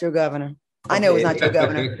because that's your governor. I know it's not your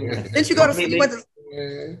governor. Didn't you go to?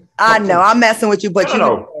 I know I'm messing with you, but you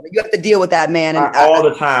have to deal with that, man. And all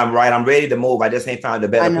the time, right? I'm ready to move. I just ain't found a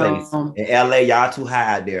better place. In LA, y'all too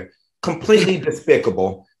high out there. Completely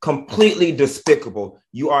despicable. Completely despicable.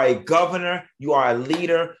 You are a governor. You are a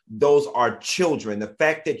leader. Those are children. The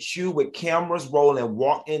fact that you, with cameras rolling,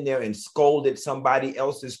 walked in there and scolded somebody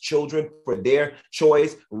else's children for their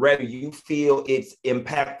choice, whether you feel it's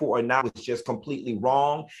impactful or not, is just completely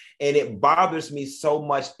wrong. And it bothers me so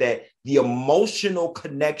much that the emotional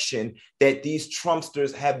connection that these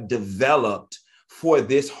Trumpsters have developed for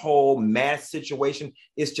this whole mass situation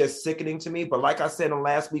is just sickening to me. But like I said on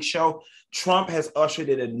last week's show, Trump has ushered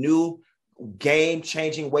in a new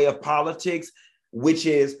game-changing way of politics, which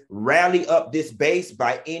is rally up this base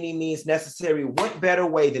by any means necessary. What better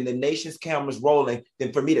way than the nation's cameras rolling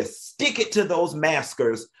than for me to stick it to those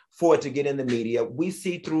maskers for it to get in the media? We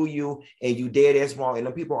see through you and you dead ass wrong. And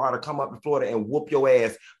them people ought to come up in Florida and whoop your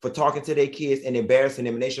ass for talking to their kids and embarrassing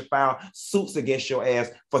them. And they should file suits against your ass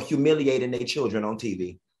for humiliating their children on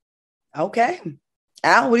TV. Okay.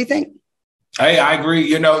 Al, what do you think? Hey, I agree.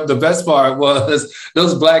 You know, the best part was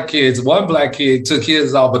those black kids. One black kid took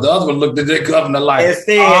his off, but the other one looked at their governor like, and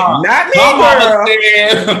said, not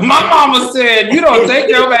me, girl. My mama said, you don't take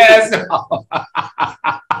your mask off.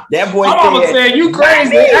 That boy my mama said, you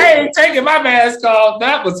crazy. I ain't taking my mask off.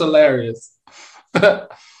 That was hilarious.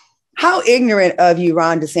 How ignorant of you,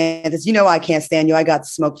 Ron DeSantis. You know I can't stand you. I got the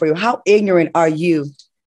smoke for you. How ignorant are you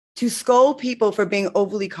to scold people for being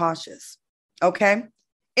overly cautious? Okay?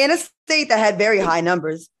 In a state that had very high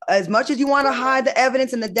numbers, as much as you want to hide the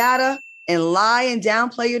evidence and the data and lie and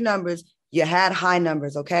downplay your numbers, you had high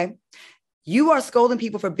numbers, okay? You are scolding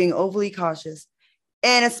people for being overly cautious,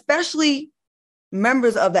 and especially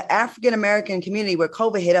members of the African-American community where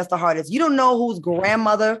COVID hit us the hardest. You don't know whose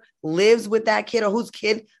grandmother lives with that kid or whose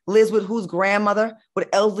kid lives with whose grandmother, with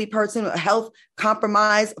an elderly person, a health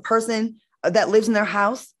compromised person that lives in their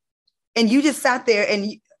house. And you just sat there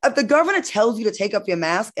and if the governor tells you to take up your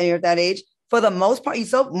mask and you're at that age, for the most part,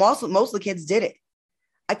 most of the kids did it.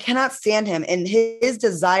 I cannot stand him and his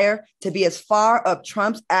desire to be as far up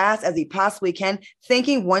Trump's ass as he possibly can,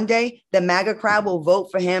 thinking one day the MAGA crowd will vote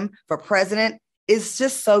for him for president is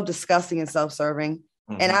just so disgusting and self-serving.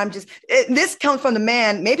 Mm-hmm. And this comes from the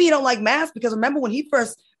man. Maybe he don't like masks because remember when he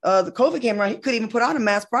first, the COVID came around, he couldn't even put on a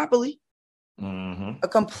mask properly. Mm-hmm. A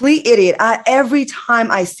complete idiot. Every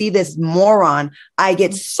time I see this moron, I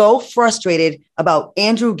get so frustrated about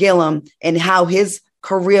Andrew Gillum and how his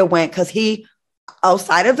career went because he,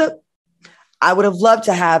 outside of I would have loved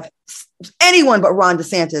to have anyone but Ron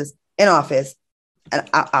DeSantis in office, and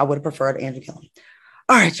I would have preferred Andrew Gillum.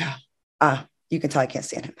 All right, y'all. You can tell I can't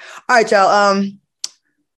stand him. All right, y'all.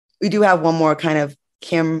 We do have one more kind of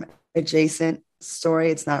Kim adjacent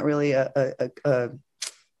story. It's not really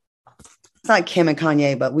it's not Kim and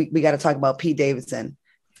Kanye, but we got to talk about Pete Davidson.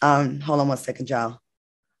 Hold on one second, y'all.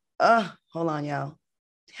 Hold on, y'all.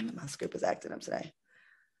 Damn it, my script is acting up today.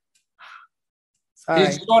 Sorry.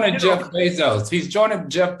 He's joining Jeff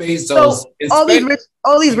Bezos. So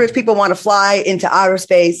all these rich people want to fly into outer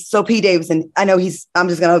space. So Pete Davidson, I know I'm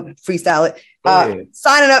just going to freestyle it.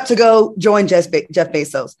 Signing up to go join Jeff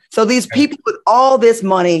Bezos. So these people with all this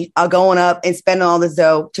money are going up and spending all this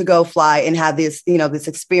dough to go fly and have this, this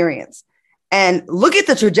experience. And look at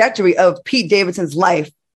the trajectory of Pete Davidson's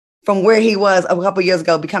life from where he was a couple of years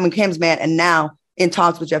ago, becoming Kim's man, and now in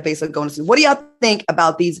talks with Jeff Bezos going to see. What do y'all think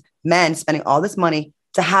about these men spending all this money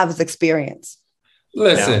to have this experience?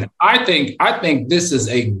 Listen, I think this is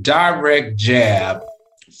a direct jab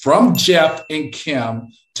from Jeff and Kim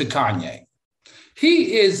to Kanye.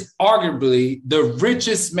 He is arguably the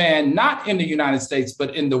richest man, not in the United States,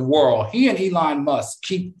 but in the world. He and Elon Musk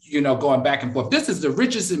keep, going back and forth. This is the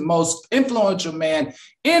richest and most influential man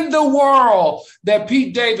in the world that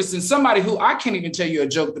Pete Davidson, somebody who I can't even tell you a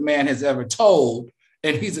joke the man has ever told,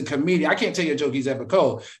 and he's a comedian. I can't tell you a joke he's ever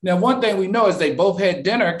told. Now, one thing we know is they both had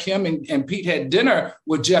dinner. Kim and Pete had dinner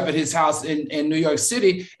with Jeff at his house in New York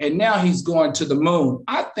City, and now he's going to the moon.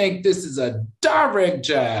 I think this is a direct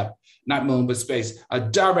jab, not moon, but space, a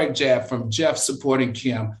direct jab from Jeff supporting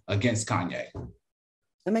Kim against Kanye.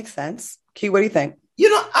 That makes sense. Q, what do you think?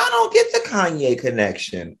 I don't get the Kanye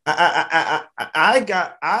connection. I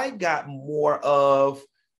got more of,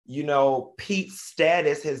 Pete's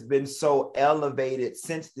status has been so elevated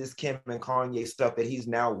since this Kim and Kanye stuff that he's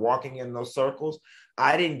now walking in those circles.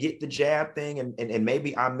 I didn't get the jab thing, and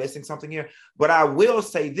maybe I'm missing something here. But I will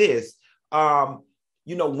say this, when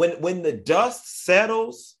the dust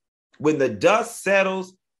settles,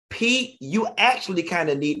 Pete, you actually kind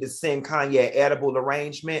of need to send Kanye an edible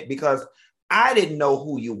arrangement, because I didn't know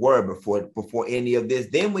who you were before any of this.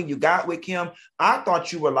 Then when you got with Kim, I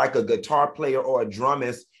thought you were like a guitar player or a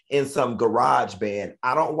drummist in some garage band.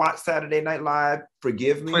 I don't watch Saturday Night Live,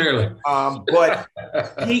 forgive me. Clearly. But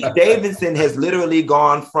Pete Davidson has literally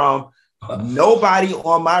gone from nobody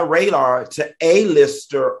on my radar to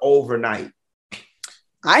A-lister overnight.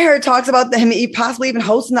 I heard talks about him possibly even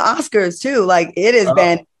hosting the Oscars too. Like, it has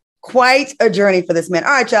been quite a journey for this man.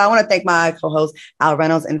 All right, y'all. I want to thank my co-hosts, Al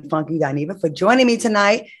Reynolds and Funky Dineva, for joining me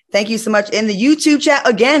tonight. Thank you so much. In the YouTube chat,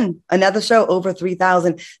 again, another show over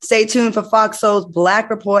 3,000. Stay tuned for Fox Soul's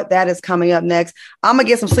Black Report. That is coming up next. I'm going to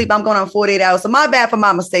get some sleep. I'm going on 48 hours. So my bad for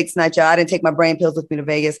my mistakes tonight, y'all. I didn't take my brain pills with me to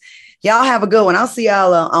Vegas. Y'all have a good one. I'll see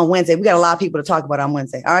y'all on Wednesday. We got a lot of people to talk about on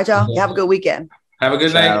Wednesday. All right, y'all. Y'all have a good weekend. Have a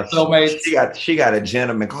good night, soulmates. She got a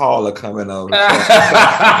gentleman caller coming over. She's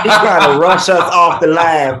trying to rush us off the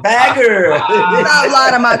line. Bagger. Stop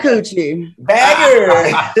lying to my coochie. Bagger.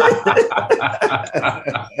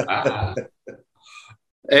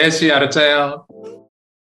 And she out of town.